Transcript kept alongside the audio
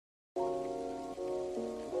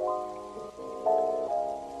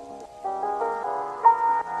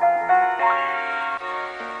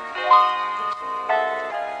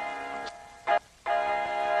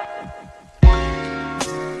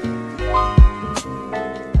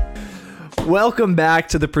Welcome back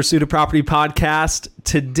to the Pursuit of Property podcast.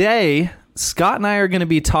 Today, Scott and I are going to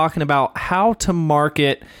be talking about how to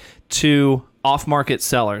market to off-market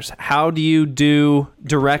sellers. How do you do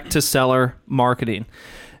direct-to-seller marketing?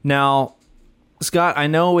 Now, Scott, I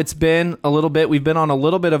know it's been a little bit. We've been on a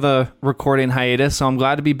little bit of a recording hiatus, so I'm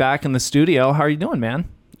glad to be back in the studio. How are you doing, man?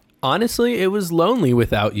 Honestly, it was lonely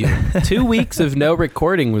without you. 2 weeks of no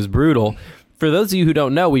recording was brutal. For those of you who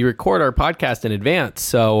don't know, we record our podcast in advance.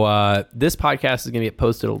 So this podcast is going to get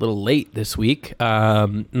posted a little late this week.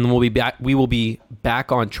 And we'll be back. We will be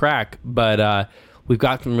back on track. But we've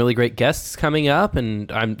got some really great guests coming up,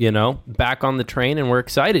 and I'm, back on the train, and we're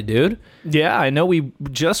excited, dude. Yeah, I know we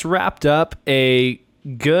just wrapped up a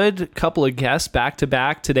good couple of guests back to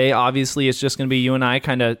back. Today, obviously, it's just going to be you and I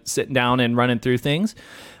kind of sitting down and running through things.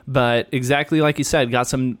 But exactly like you said, got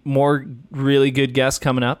some more really good guests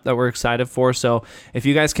coming up that we're excited for. So if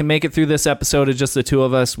you guys can make it through this episode of just the two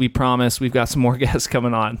of us, we promise we've got some more guests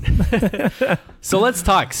coming on. So let's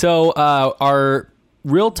talk. So our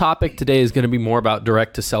real topic today is going to be more about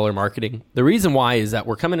direct-to-seller marketing. The reason why is that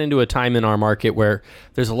we're coming into a time in our market where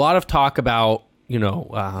there's a lot of talk about,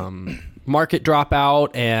 market dropout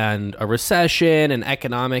and a recession and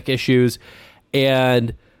economic issues.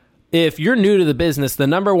 And if you're new to the business, the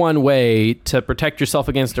number one way to protect yourself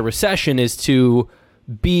against a recession is to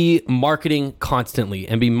be marketing constantly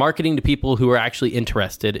and be marketing to people who are actually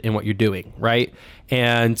interested in what you're doing, right?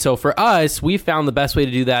 And so for us, we found the best way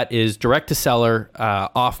to do that is direct to seller,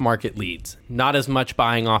 off-market leads, not as much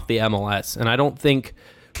buying off the MLS. And I don't think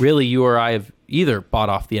really you or I have either bought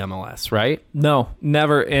off the MLS, right? No,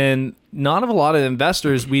 never. And not of a lot of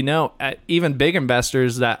investors we know, even big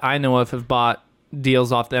investors that I know of have bought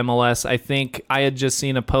deals off the MLS. I think I had just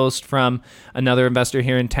seen a post from another investor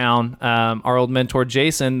here in town, our old mentor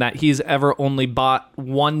Jason, that he's ever only bought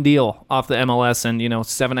one deal off the MLS in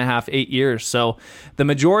 7.5, 8 years. So the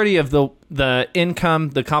majority of the income,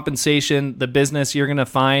 the compensation, the business you're going to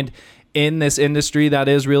find in this industry that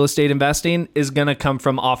is real estate investing is going to come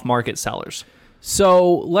from off-market sellers.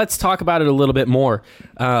 So let's talk about it a little bit more.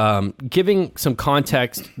 Giving some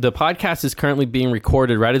context, the podcast is currently being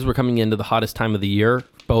recorded right as we're coming into the hottest time of the year,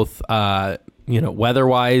 both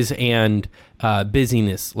weather-wise and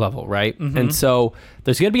busyness level, right? Mm-hmm. And so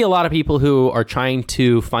there's going to be a lot of people who are trying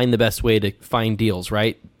to find the best way to find deals,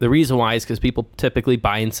 right? The reason why is because people typically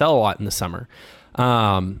buy and sell a lot in the summer.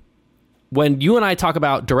 When you and I talk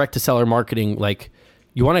about direct-to-seller marketing,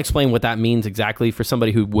 you want to explain what that means exactly for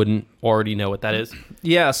somebody who wouldn't already know what that is?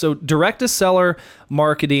 Yeah, so direct-to-seller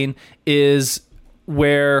marketing is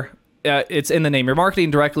where it's in the name. You're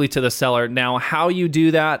marketing directly to the seller. Now, how you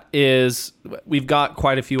do that is we've got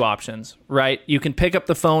quite a few options, right? You can pick up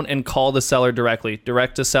the phone and call the seller directly.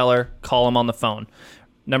 Direct-to-seller, call them on the phone.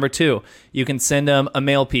 Number 2, you can send them a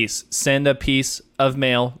mail piece. Send a piece of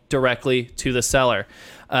mail directly to the seller.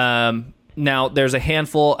 Now, there's a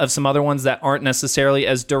handful of some other ones that aren't necessarily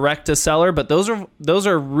as direct to seller, but those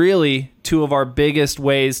are really two of our biggest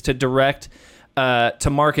ways to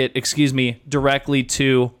market directly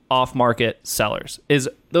to off-market sellers.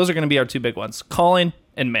 Those are going to be our two big ones, calling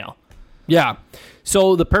and mail. Yeah.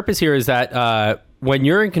 So the purpose here is that when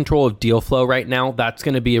you're in control of deal flow right now, that's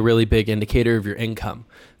going to be a really big indicator of your income.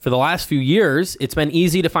 For the last few years, it's been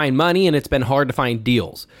easy to find money and it's been hard to find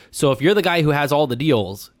deals. So if you're the guy who has all the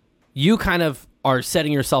deals, you kind of are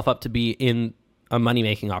setting yourself up to be in a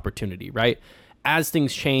money-making opportunity, right? As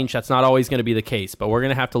things change, that's not always going to be the case, but we're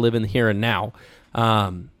going to have to live in the here and now.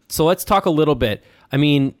 So let's talk a little bit. I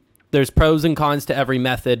mean, there's pros and cons to every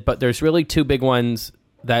method, but there's really two big ones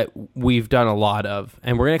that we've done a lot of,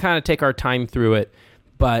 and we're going to kind of take our time through it.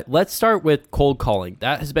 But let's start with cold calling.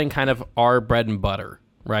 That has been kind of our bread and butter,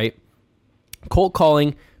 right? Cold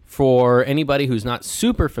calling, for anybody who's not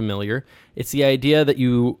super familiar, it's the idea that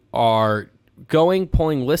you are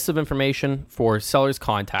pulling lists of information for sellers'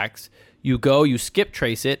 contacts. You skip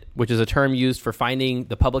trace it, which is a term used for finding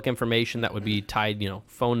the public information that would be tied,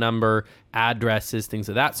 phone number, addresses, things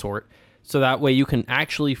of that sort. So that way you can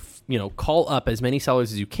actually, call up as many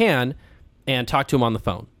sellers as you can and talk to them on the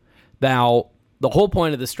phone. Now, the whole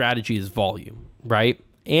point of this strategy is volume, right?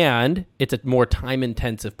 And it's a more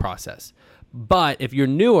time-intensive process. But if you're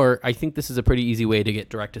newer, I think this is a pretty easy way to get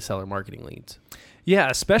direct-to-seller marketing leads. Yeah,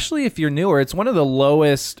 especially if you're newer. It's one of the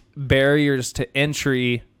lowest barriers to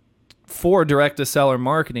entry for direct-to-seller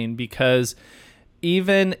marketing, because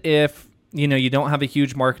even if you don't have a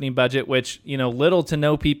huge marketing budget, which little to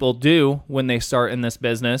no people do when they start in this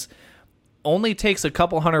business, only takes a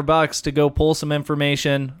couple $100 to go pull some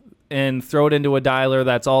information and throw it into a dialer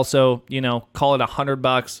that's also, call it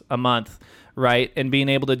 $100 a month, right? And being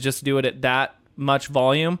able to just do it at that much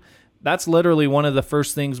volume that's literally one of the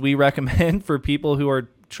first things we recommend for people who are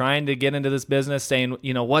trying to get into this business, saying,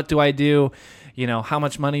 what do I do? How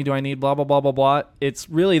much money do I need? Blah, blah, blah, blah, blah. It's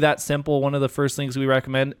really that simple. One of the first things we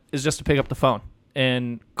recommend is just to pick up the phone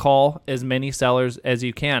and call as many sellers as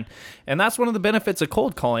you can. And that's one of the benefits of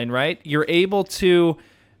cold calling, right? You're able to,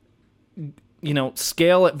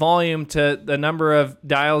 scale at volume to the number of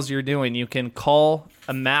dials you're doing. You can call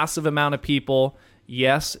a massive amount of people.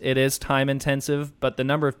 Yes, it is time intensive, but the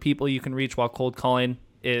number of people you can reach while cold calling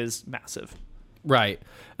is massive. Right.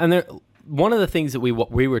 And one of the things that we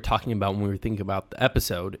were talking about when we were thinking about the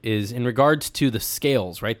episode is in regards to the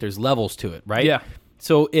scales, right? There's levels to it, right? Yeah.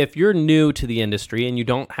 So if you're new to the industry and you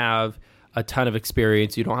don't have a ton of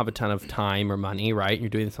experience, you don't have a ton of time or money, right? You're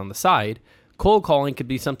doing this on the side. Cold calling could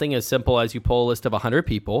be something as simple as you pull a list of 100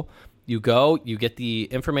 people. You go, you get the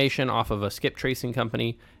information off of a skip tracing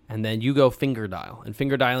company, and then you go finger dial. And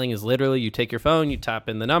finger dialing is literally you take your phone, you tap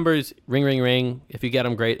in the numbers, ring, ring, ring. If you get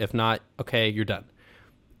them, great. If not, okay, you're done.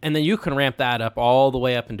 And then you can ramp that up all the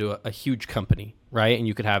way up into a huge company, right? And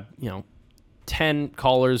you could have, 10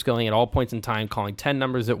 callers going at all points in time, calling 10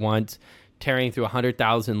 numbers at once, tearing through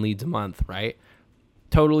 100,000 leads a month, right?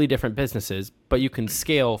 Totally different businesses, but you can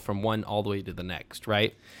scale from one all the way to the next,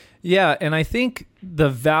 right? Yeah, and I think the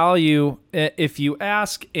value, if you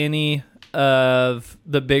ask any of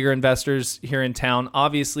the bigger investors here in town,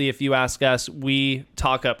 obviously if you ask us, we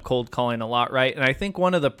talk up cold calling a lot, right? And I think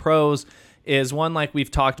one of the pros is one, like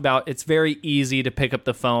we've talked about, it's very easy to pick up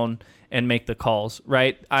the phone and make the calls,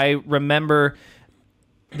 right? I remember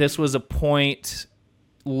this was a point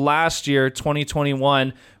last year,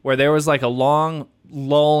 2021, where there was like a long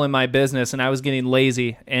lull in my business and I was getting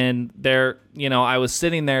lazy, and I was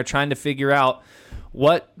sitting there trying to figure out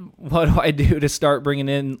what do I do to start bringing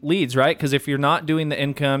in leads, right? Because if you're not doing the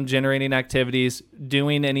income generating activities,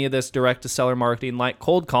 doing any of this direct to seller marketing like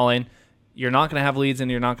cold calling, you're not going to have leads and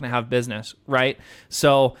you're not going to have business, right?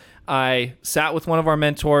 So I sat with one of our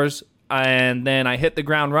mentors and then I hit the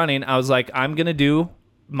ground running. I was like, I'm going to do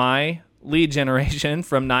my lead generation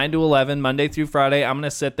from 9 to 11, Monday through Friday. I'm going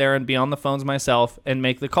to sit there and be on the phones myself and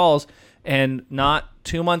make the calls. And not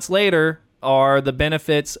 2 months later are the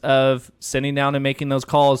benefits of sitting down and making those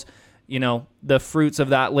calls. The fruits of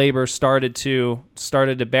that labor started to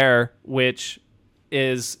bear, which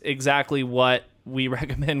is exactly what we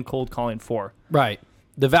recommend cold calling for. Right.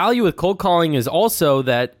 The value with cold calling is also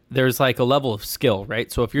that there's like a level of skill,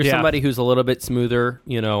 right? So if you're somebody who's a little bit smoother,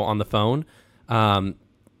 on the phone,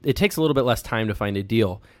 it takes a little bit less time to find a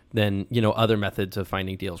deal than, other methods of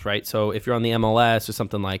finding deals, right? So if you're on the MLS or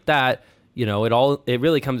something like that, it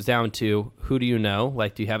really comes down to who do you know?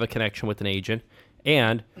 Like, do you have a connection with an agent?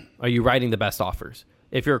 And are you writing the best offers?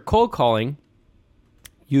 If you're cold calling,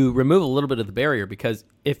 you remove a little bit of the barrier, because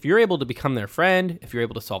if you're able to become their friend, if you're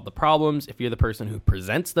able to solve the problems, if you're the person who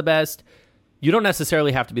presents the best, you don't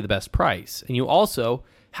necessarily have to be the best price. And you also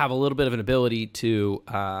have a little bit of an ability to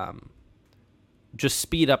just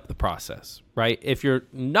speed up the process, right? If you're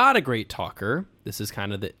not a great talker, this is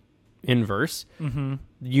kind of the inverse,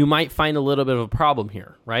 you might find a little bit of a problem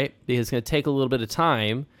here, right? Because it's going to take a little bit of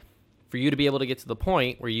time for you to be able to get to the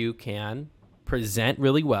point where you can present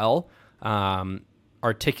really well,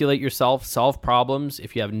 articulate yourself, solve problems.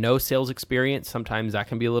 If you have no sales experience, sometimes that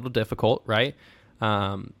can be a little difficult, right?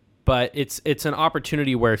 But it's an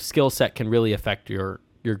opportunity where skill set can really affect your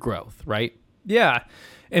growth, right? Yeah.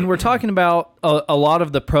 And we're talking about a lot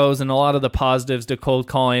of the pros and a lot of the positives to cold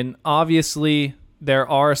calling. Obviously, there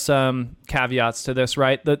are some caveats to this,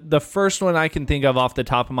 right? The first one I can think of off the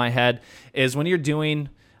top of my head is when you're doing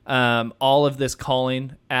all of this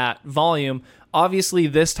calling at volume, obviously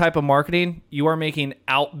this type of marketing, you are making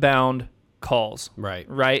outbound calls.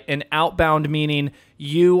 Right? And outbound meaning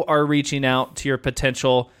you are reaching out to your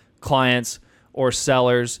potential clients or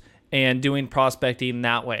sellers and doing prospecting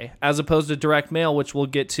that way, as opposed to direct mail, which we'll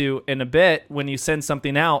get to in a bit. When you send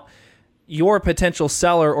something out, your potential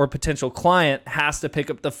seller or potential client has to pick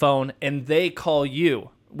up the phone and they call you,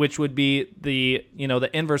 which would be the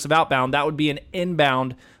inverse of outbound. That would be an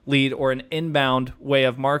inbound lead or an inbound way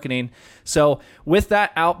of marketing. So with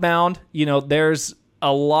that outbound, there's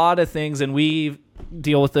a lot of things, and we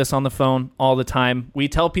deal with this on the phone all the time. We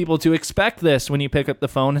tell people to expect this when you pick up the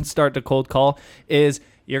phone and start to cold call is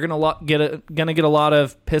you're gonna get a lot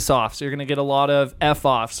of piss offs. You're gonna get a lot of F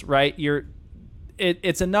offs, right?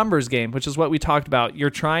 It's a numbers game, which is what we talked about.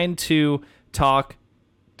 You're trying to talk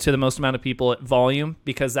to the most amount of people at volume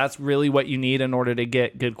because that's really what you need in order to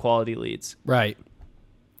get good quality leads. Right.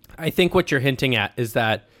 I think what you're hinting at is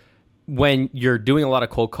that when you're doing a lot of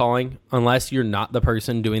cold calling, unless you're not the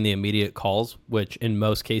person doing the immediate calls, which in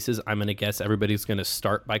most cases, I'm going to guess everybody's going to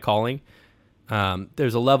start by calling.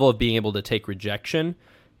 There's a level of being able to take rejection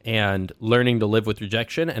and learning to live with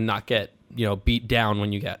rejection and not get, beat down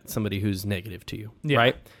when you get somebody who's negative to you. Yeah.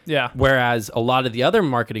 Right. Yeah. Whereas a lot of the other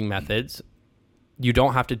marketing methods, you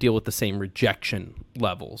don't have to deal with the same rejection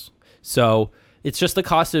levels. So it's just the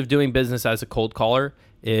cost of doing business as a cold caller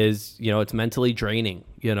is, it's mentally draining.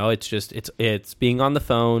 It's being on the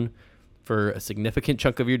phone for a significant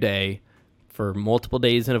chunk of your day, for multiple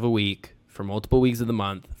days of a week, for multiple weeks of the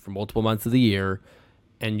month, for multiple months of the year,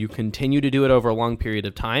 and you continue to do it over a long period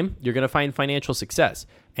of time, you're going to find financial success.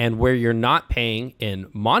 And where you're not paying in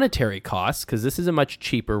monetary costs, because this is a much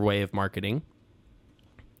cheaper way of marketing,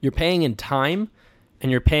 you're paying in time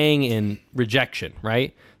and you're paying in rejection,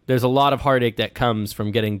 right? There's a lot of heartache that comes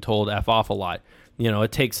from getting told F off a lot.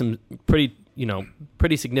 It takes some pretty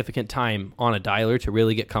significant time on a dialer to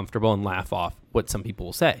really get comfortable and laugh off what some people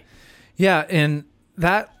will say. Yeah, and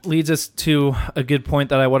that leads us to a good point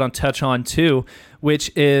that I want to touch on too,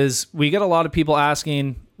 which is we get a lot of people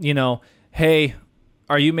asking, hey,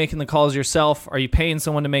 are you making the calls yourself? Are you paying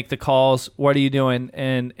someone to make the calls? What are you doing?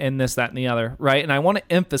 And this, that, and the other, right? And I want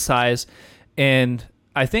to emphasize, and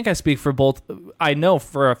I think I speak for both. I know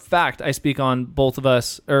for a fact I speak on both of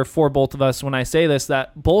us, or for both of us when I say this,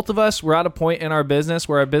 that both of us were at a point in our business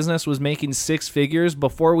where our business was making six figures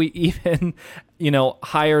before we even,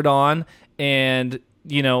 hired on and,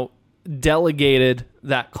 delegated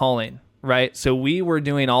that calling, right? So we were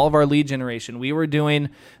doing all of our lead generation. We were doing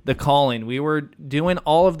the calling. We were doing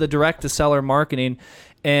all of the direct to seller marketing.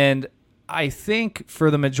 And I think for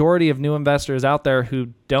the majority of new investors out there who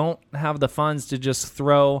don't have the funds to just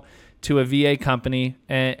throw to a VA company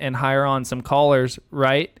and hire on some callers,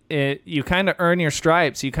 right? You kind of earn your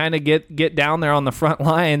stripes. You kind of get down there on the front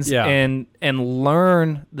lines and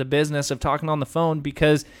learn the business of talking on the phone,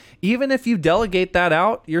 because even if you delegate that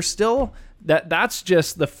out, you're still that's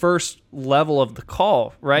just the first level of the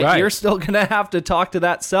call, right? You're still going to have to talk to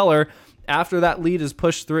that seller after that lead is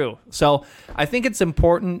pushed through. So I think it's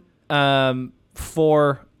important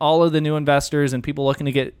for all of the new investors and people looking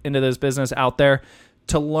to get into this business out there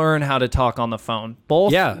to learn how to talk on the phone,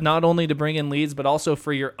 both not only to bring in leads, but also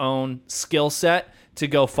for your own skill set to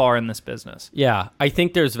go far in this business. Yeah, I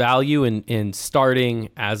think there's value in starting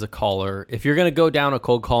as a caller. If you're going to go down a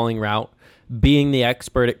cold calling route, being the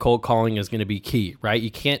expert at cold calling is going to be key, right?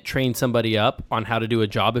 You can't train somebody up on how to do a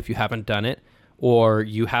job if you haven't done it, or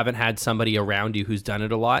you haven't had somebody around you who's done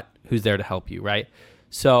it a lot, who's there to help you, right?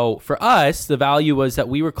 So for us, the value was that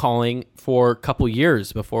we were calling for a couple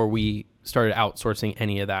years before we started outsourcing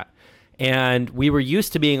any of that. And we were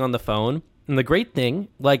used to being on the phone. And the great thing,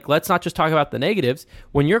 let's not just talk about the negatives.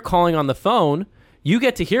 When you're calling on the phone, you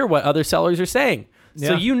get to hear what other sellers are saying.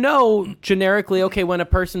 Yeah. So generically, okay, when a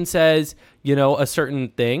person says, a certain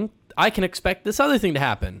thing, I can expect this other thing to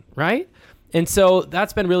happen, right? And so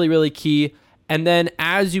that's been really, really key. And then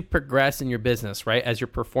as you progress in your business, right, as your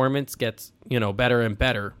performance gets, better and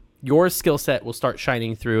better, your skill set will start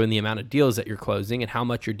shining through in the amount of deals that you're closing and how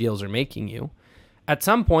much your deals are making you. At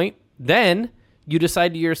some point, then you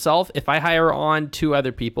decide to yourself, if I hire on 2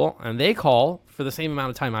 other people and they call for the same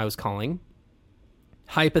amount of time I was calling,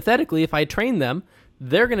 hypothetically, if I train them,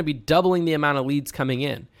 they're going to be doubling the amount of leads coming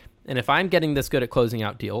in. And if I'm getting this good at closing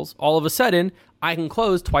out deals, all of a sudden, I can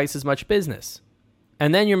close twice as much business.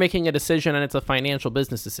 And then you're making a decision, and it's a financial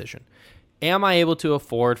business decision. Am I able to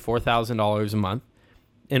afford $4,000 a month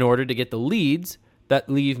in order to get the leads that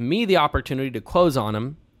leave me the opportunity to close on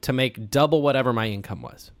them to make double whatever my income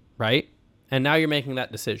was, right? And now you're making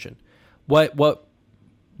that decision. What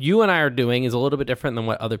you and I are doing is a little bit different than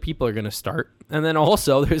what other people are going to start. And then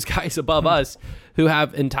also there's guys above us who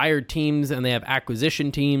have entire teams, and they have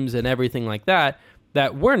acquisition teams and everything like that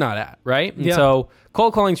we're not at, right? And so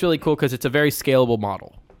cold calling is really cool because it's a very scalable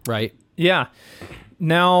model, right? Yeah.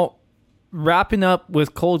 Now, wrapping up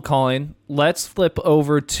with cold calling, let's flip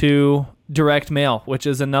over to direct mail, which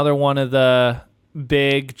is another one of the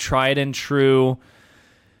big tried and true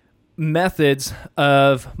methods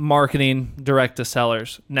of marketing direct to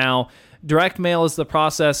sellers. Now, direct mail is the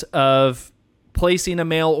process of placing a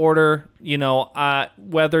mail order,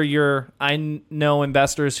 whether I know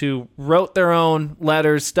investors who wrote their own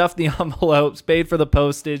letters, stuffed the envelopes, paid for the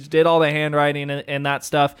postage, did all the handwriting and that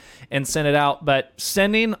stuff and sent it out. But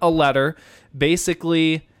sending a letter,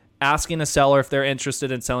 basically asking a seller if they're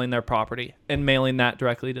interested in selling their property and mailing that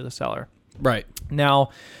directly to the seller. Right.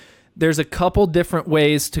 Now, there's a couple different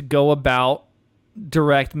ways to go about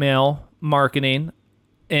direct mail marketing,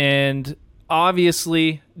 and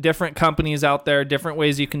obviously different companies out there, different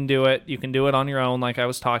ways you can do it. You can do it on your own, like I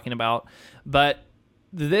was talking about. But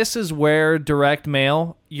this is where direct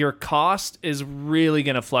mail, your cost is really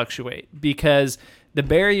going to fluctuate because the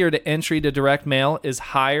barrier to entry to direct mail is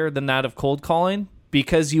higher than that of cold calling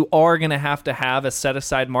because you are going to have a set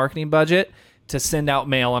aside marketing budget to send out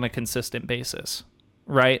mail on a consistent basis,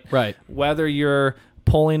 right? Right. Whether you're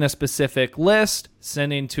pulling a specific list,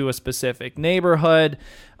 sending to a specific neighborhood,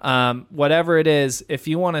 whatever it is, if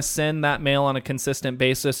you want to send that mail on a consistent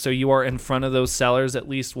basis so you are in front of those sellers at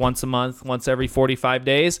least once a month, once every 45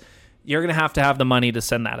 days, you're going to have the money to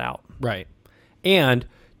send that out. Right. And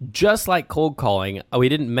just like cold calling, we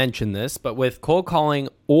didn't mention this, but with cold calling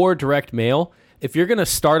or direct mail, if you're going to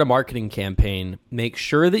start a marketing campaign, make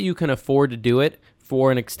sure that you can afford to do it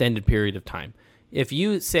for an extended period of time. If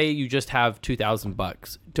you say you just have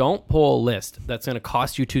 $2,000, don't pull a list that's going to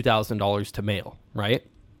cost you $2,000 to mail, right?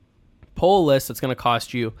 Pull a list that's going to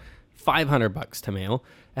cost you $500 to mail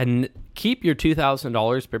and keep your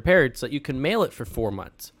 $2,000 prepared so that you can mail it for 4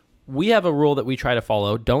 months. We have a rule that we try to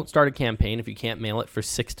follow. Don't start a campaign if you can't mail it for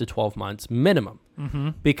 6 to 12 months minimum.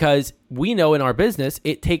 Because we know in our business,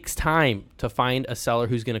 it takes time to find a seller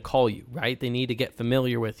who's going to call you, right? They need to get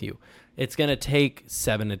familiar with you. It's going to take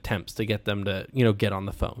 7 attempts to get them to, get on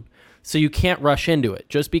the phone. So you can't rush into it.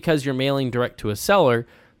 Just because you're mailing direct to a seller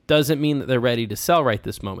doesn't mean that they're ready to sell right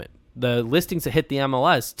this moment. The listings that hit the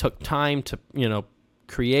MLS took time to,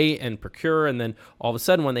 create and procure. And then all of a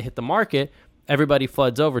sudden when they hit the market, everybody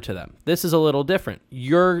floods over to them. This is a little different.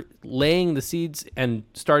 You're laying the seeds and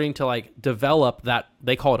starting to develop that,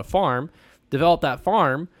 they call it a farm, develop that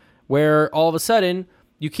farm where all of a sudden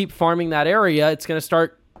you keep farming that area. It's going to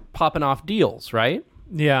start popping off deals, right?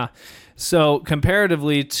 Yeah. So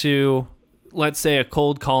comparatively to, let's say, a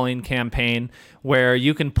cold calling campaign where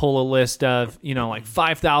you can pull a list of,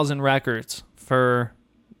 5,000 records for,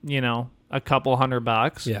 a couple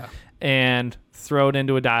 $100. Yeah. And throw it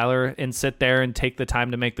into a dialer and sit there and take the time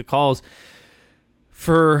to make the calls.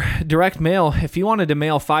 For direct mail, if you wanted to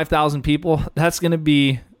mail 5,000 people, that's going to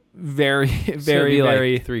be very, very,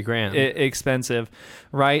 very $3,000 expensive,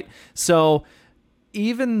 right? So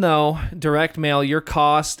even though direct mail, your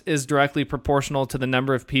cost is directly proportional to the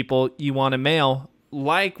number of people you want to mail,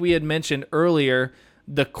 like we had mentioned earlier,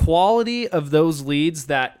 the quality of those leads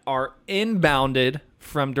that are inbounded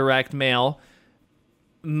from direct mail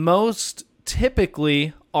most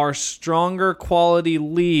typically are stronger quality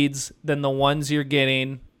leads than the ones you're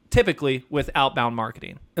getting typically with outbound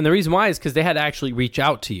marketing. And the reason why is because they had to actually reach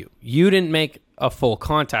out to you. You didn't make a full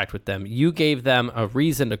contact with them. You gave them a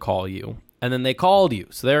reason to call you, and then they called you.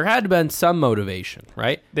 So there had to been some motivation,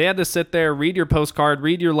 right? They had to sit there, read your postcard,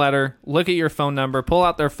 read your letter, look at your phone number, pull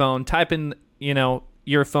out their phone, type in,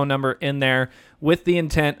 your phone number in there with the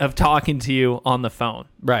intent of talking to you on the phone.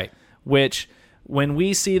 Right. Which, when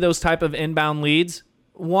we see those type of inbound leads,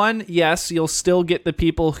 one, yes, you'll still get the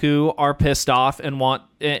people who are pissed off and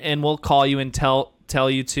will call you and tell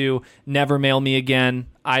you to never mail me again.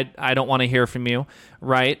 I don't want to hear from you,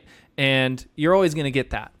 right? And you're always going to get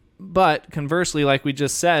that. But conversely, like we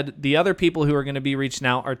just said, the other people who are going to be reaching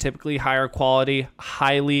out are typically higher quality,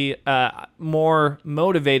 highly more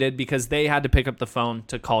motivated because they had to pick up the phone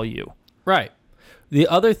to call you. Right. The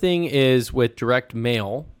other thing is with direct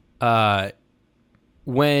mail,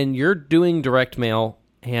 when you're doing direct mail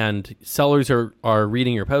and sellers are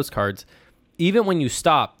reading your postcards, even when you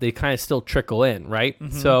stop, they kind of still trickle in, right?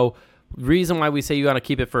 Mm-hmm. So the reason why we say you want to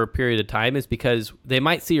keep it for a period of time is because they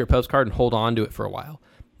might see your postcard and hold on to it for a while.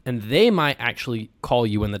 And they might actually call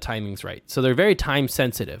you when the timing's right. So they're very time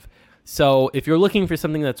sensitive. So if you're looking for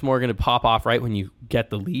something that's more going to pop off right when you get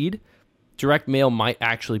the lead, direct mail might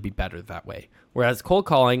actually be better that way. Whereas cold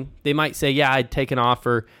calling, they might say, yeah, I'd take an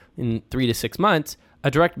offer in 3 to 6 months. A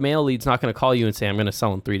direct mail lead's not going to call you and say, I'm going to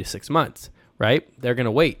sell in 3 to 6 months, right? They're going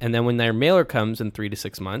to wait. And then when their mailer comes in 3 to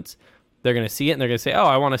 6 months, they're going to see it and they're going to say, oh,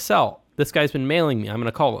 I want to sell. This guy's been mailing me. I'm going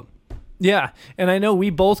to call him. Yeah, and I know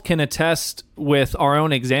we both can attest with our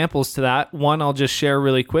own examples to that. One I'll just share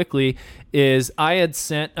really quickly is I had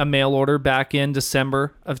sent a mail order back in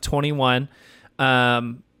December of 21.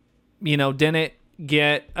 Didn't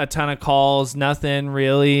get a ton of calls, nothing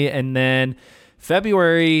really. And then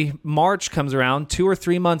February, March comes around 2 or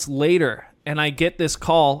 3 months later, and I get this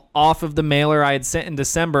call off of the mailer I had sent in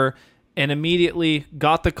December and immediately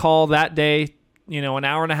got the call that day. An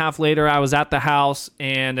hour and a half later, I was at the house,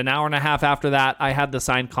 and an hour and a half after that, I had the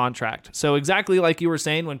signed contract. So exactly like you were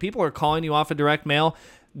saying, when people are calling you off of direct mail,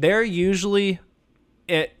 they're usually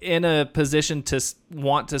in a position to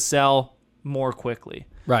want to sell more quickly.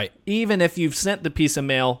 Right. Even if you've sent the piece of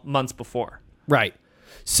mail months before. Right.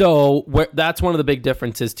 So that's one of the big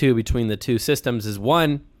differences too between the two systems is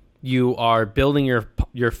one, you are building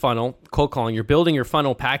your funnel, cold calling, you're building your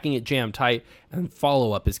funnel, packing it jam tight, and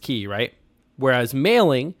follow-up is key, right? Whereas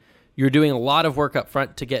mailing, you're doing a lot of work up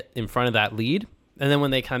front to get in front of that lead. And then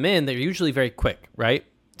when they come in, they're usually very quick, right?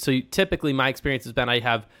 So typically my experience has been I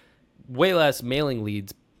have way less mailing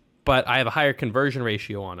leads, but I have a higher conversion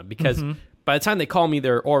ratio on them because by the time they call me,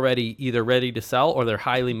 they're already either ready to sell or they're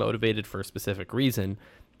highly motivated for a specific reason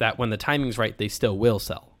that when the timing's right, they still will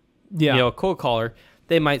sell. Yeah. You know, a cold caller,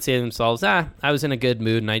 they might say to themselves, I was in a good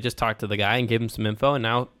mood and I just talked to the guy and gave him some info and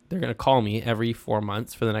now they're going to call me every 4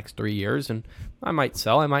 months for the next 3 years and I might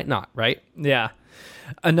sell, I might not, right? Yeah.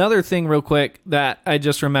 Another thing real quick that I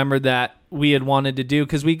just remembered that we had wanted to do,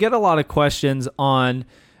 because we get a lot of questions on,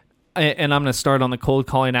 and I'm going to start on the cold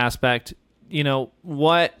calling aspect, you know,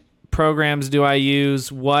 what programs do I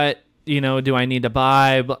use? What, you know, do I need to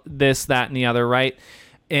buy? This, that, and the other, right?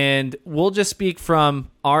 And we'll just speak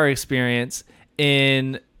from our experience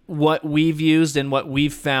in what we've used and what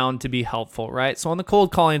we've found to be helpful, right? So on the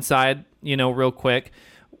cold calling side, you know, real quick,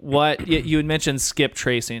 what you had mentioned skip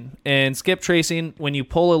tracing. And skip tracing, when you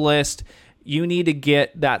pull a list, you need to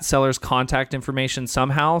get that seller's contact information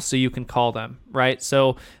somehow so you can call them, right?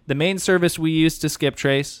 So the main service we use to skip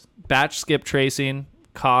trace, batch skip tracing,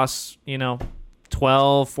 costs, you know,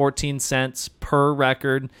 12, 14 cents per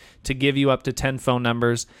record to give you up to 10 phone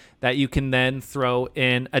numbers that you can then throw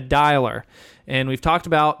in a dialer. And we've talked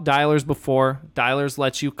about dialers before. Dialers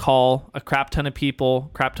lets you call a crap ton of people,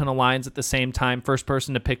 crap ton of lines at the same time. First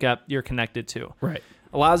person to pick up, you're connected to. Right.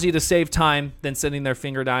 Allows you to save time than sitting there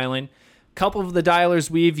finger dialing. Couple of the dialers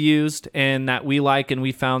we've used and that we like and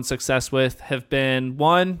we found success with have been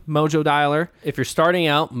one, Mojo Dialer. If you're starting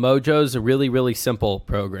out, Mojo is a really, really simple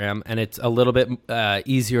program and it's a little bit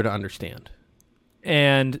easier to understand.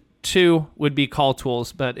 And two would be Call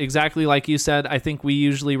Tools. But exactly like you said, I think we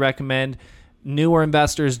usually recommend newer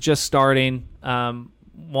investors just starting,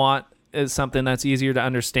 want is something that's easier to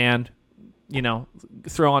understand. You know,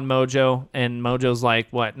 throw on Mojo, and Mojo's like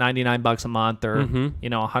what, $99 a month, or you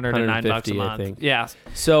know, $109 a month. I think. Yeah,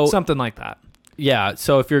 so something like that. Yeah,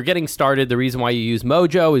 so if you're getting started, the reason why you use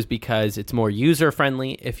Mojo is because it's more user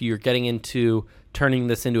friendly. If you're getting into turning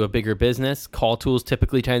this into a bigger business, Call Tools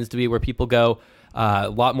typically tends to be where people go. A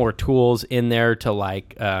lot more tools in there to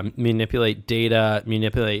like manipulate data,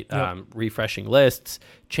 refreshing lists,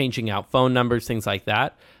 changing out phone numbers, things like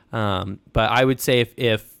that. But I would say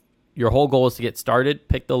if your whole goal is to get started,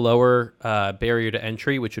 pick the lower barrier to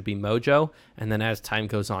entry, which would be Mojo. And then as time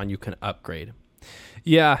goes on, you can upgrade.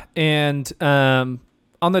 Yeah. And on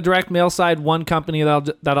the direct mail side, one company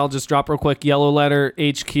that I'll just drop real quick, Yellow Letter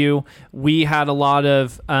HQ. We had a lot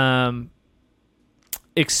of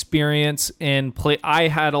experience in I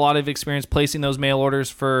had a lot of experience placing those mail orders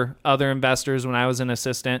for other investors when I was an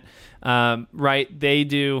assistant. Right, they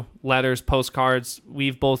do letters, postcards.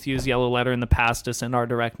 We've both used Yellow Letter in the past to send our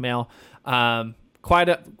direct mail. Quite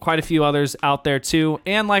a few others out there too.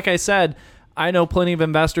 And like I said, I know plenty of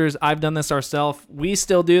investors. I've done this ourselves. We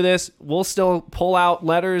still do this. We'll still pull out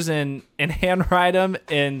letters and handwrite them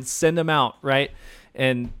and send them out, right?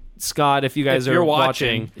 And Scott, if you guys are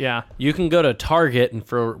watching, yeah, you can go to Target and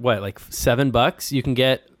for what, like $7, you can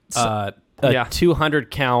get a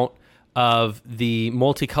 200 count of the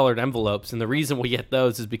multicolored envelopes. And the reason we get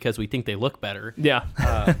those is because we think they look better. Yeah.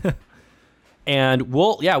 And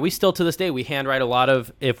we still to this day, we handwrite a lot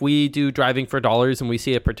of, if we do driving for dollars and we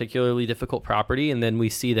see a particularly difficult property and then we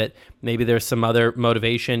see that maybe there's some other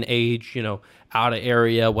motivation, age, you know, out of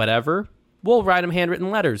area, whatever, we'll write them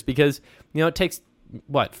handwritten letters because, you know, it takes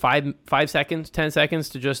what, 5 seconds, 10 seconds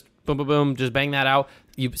to just boom, boom, boom, just bang that out.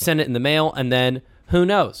 You send it in the mail and then who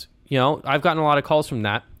knows? You know, I've gotten a lot of calls from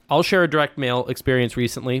that. I'll share a direct mail experience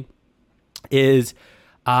recently is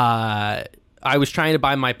I was trying to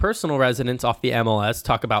buy my personal residence off the MLS,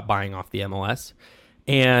 talk about buying off the MLS.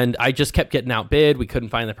 And I just kept getting outbid. We couldn't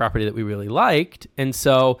find the property that we really liked. And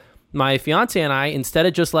so my fiance and I, instead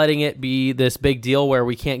of just letting it be this big deal where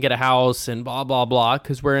we can't get a house and blah, blah, blah,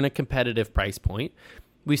 because we're in a competitive price point,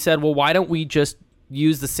 we said, well, why don't we just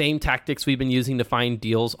use the same tactics we've been using to find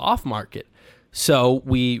deals off market? So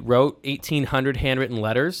we wrote 1,800 handwritten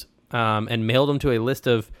letters and mailed them to a list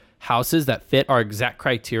of houses that fit our exact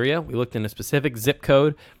criteria. We looked in a specific zip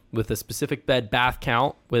code with a specific bed bath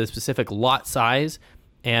count, with a specific lot size,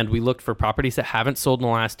 and we looked for properties that haven't sold in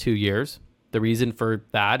the last 2 years. The reason for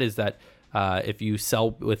that is that if you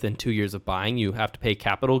sell within 2 years of buying, you have to pay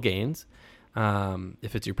capital gains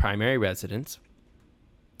if it's your primary residence.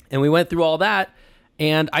 And we went through all that,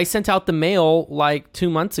 and I sent out the mail like 2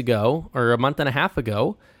 months ago or a month and a half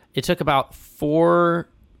ago, It took about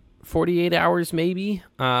 48 hours maybe.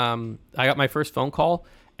 I got my first phone call.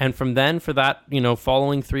 And from then, for that,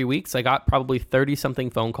 following 3 weeks, I got probably 30-something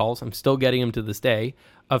phone calls. I'm still getting them to this day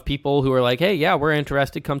of people who are like, hey, yeah, we're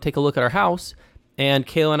interested. Come take a look at our house. And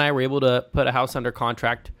Kayla and I were able to put a house under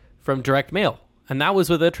contract from direct mail. And that was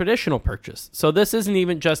with a traditional purchase. So this isn't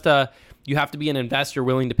even just you have to be an investor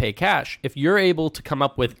willing to pay cash. If you're able to come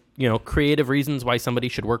up with, creative reasons why somebody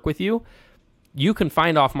should work with you, you can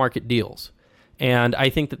find off-market deals. And I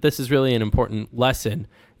think that this is really an important lesson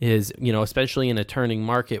is, especially in a turning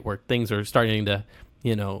market where things are starting to,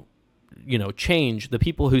 change, the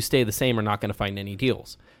people who stay the same are not going to find any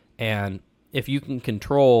deals. And if you can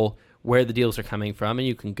control where the deals are coming from and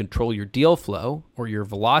you can control your deal flow or your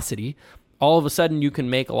velocity, all of a sudden you can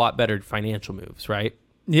make a lot better financial moves, right?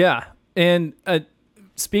 Yeah. And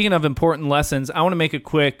speaking of important lessons, I want to make a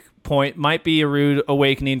quick point. Might be a rude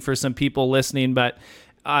awakening for some people listening, but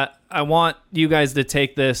I want you guys to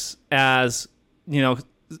take this as,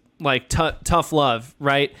 like tough love,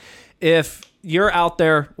 right? If you're out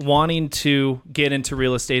there wanting to get into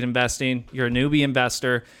real estate investing, you're a newbie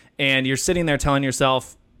investor, and you're sitting there telling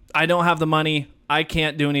yourself, I don't have the money, I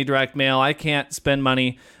can't do any direct mail, I can't spend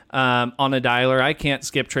money on a dialer, I can't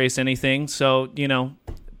skip trace anything, so,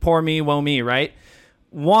 poor me, woe me, right?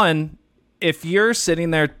 One, if you're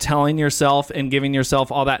sitting there telling yourself and giving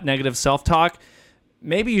yourself all that negative self-talk,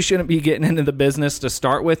 maybe you shouldn't be getting into the business to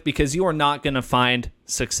start with because you are not going to find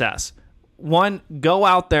success. One, go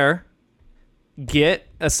out there, get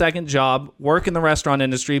a second job, work in the restaurant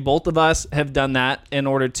industry. Both of us have done that in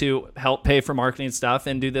order to help pay for marketing stuff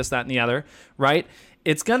and do this, that, and the other, right?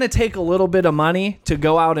 It's going to take a little bit of money to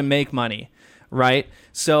go out and make money, right?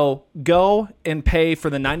 So go and pay for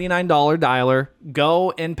the $99 dialer.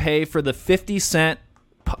 Go and pay for the 50-cent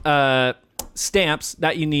stamps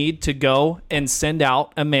that you need to go and send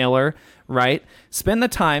out a mailer, right? Spend the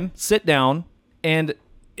time, sit down, and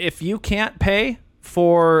if you can't pay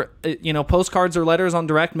for postcards or letters on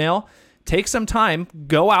direct mail, take some time,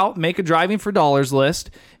 go out, make a driving for dollars list.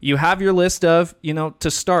 You have your list of,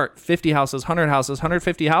 to start 50 houses, 100 houses,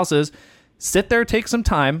 150 houses. Sit there, take some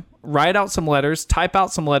time, write out some letters, type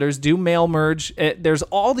out some letters, do mail merge. There's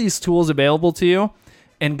all these tools available to you,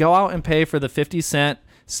 and go out and pay for the 50-cent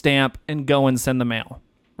stamp and go and send the mail,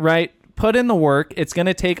 right? Put in the work. It's going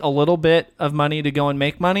to take a little bit of money to go and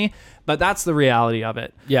make money, but that's the reality of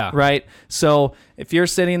it. Yeah. Right. So if you're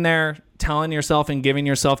sitting there telling yourself and giving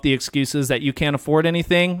yourself the excuses that you can't afford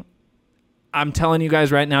anything, I'm telling you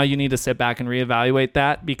guys right now, you need to sit back and reevaluate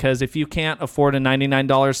that, because if you can't afford a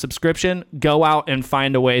 $99 subscription, go out and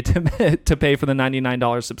find a way to pay for the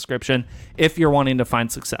 $99 subscription if you're wanting to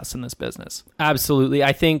find success in this business. Absolutely.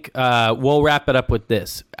 I think we'll wrap it up with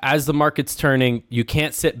this. As the market's turning, you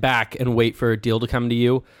can't sit back and wait for a deal to come to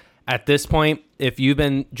you. At this point, if you've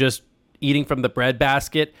been just eating from the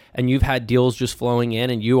breadbasket and you've had deals just flowing in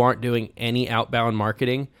and you aren't doing any outbound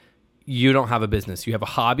marketing, you don't have a business. You have a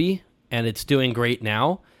hobby, and it's doing great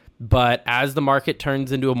now. But as the market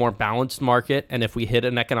turns into a more balanced market, and if we hit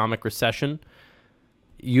an economic recession,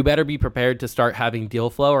 you better be prepared to start having deal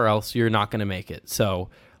flow, or else you're not going to make it. So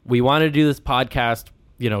we want to do this podcast,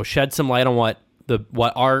 shed some light on what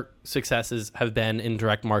our successes have been in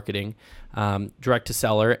direct marketing, direct to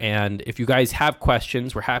seller. And if you guys have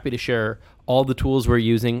questions, we're happy to share all the tools we're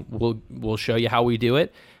using. We'll show you how we do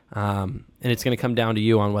it. And it's going to come down to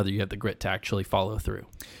you on whether you have the grit to actually follow through.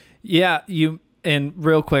 Yeah, and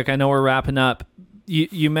real quick, I know we're wrapping up.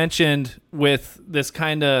 You mentioned with this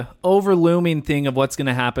kind of overlooming thing of what's going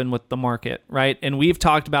to happen with the market, right? And we've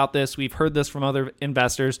talked about this. We've heard this from other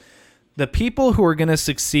investors. The people who are going to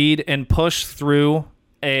succeed and push through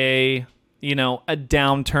a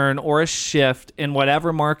downturn or a shift in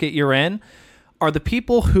whatever market you're in are the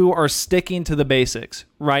people who are sticking to the basics,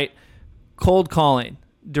 right? Cold calling,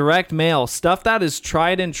 direct mail, stuff that is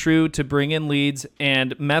tried and true to bring in leads,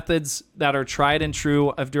 and methods that are tried and true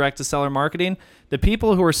of direct to seller marketing. The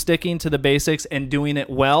people who are sticking to the basics and doing it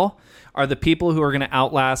well are the people who are going to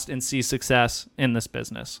outlast and see success in this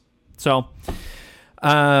business. So,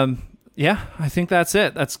 yeah, I think that's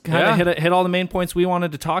it. That's kind of hit all the main points we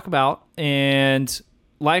wanted to talk about. And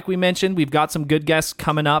like we mentioned, we've got some good guests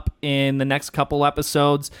coming up in the next couple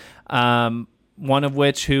episodes. One of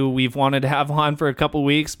which who we've wanted to have on for a couple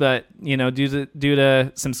weeks, but due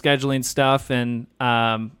to some scheduling stuff, and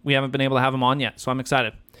we haven't been able to have him on yet. So I'm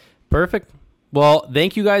excited. Perfect. Well,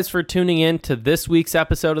 thank you guys for tuning in to this week's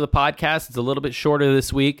episode of the podcast. It's a little bit shorter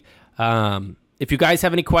this week. If you guys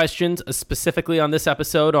have any questions, specifically on this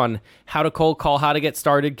episode on how to cold call, how to get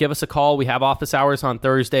started, give us a call. We have office hours on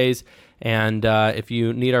Thursdays. And if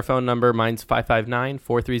you need our phone number, mine's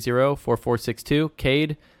 559-430-4462.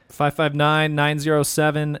 Cade?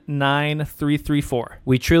 559-907-9334.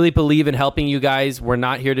 We truly believe in helping you guys. We're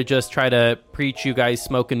not here to just try to preach you guys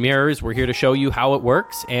smoke and mirrors. We're here to show you how it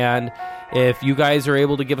works. And if you guys are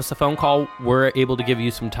able to give us a phone call, we're able to give you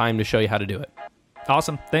some time to show you how to do it.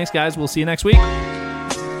 Awesome. Thanks, guys. We'll see you next week.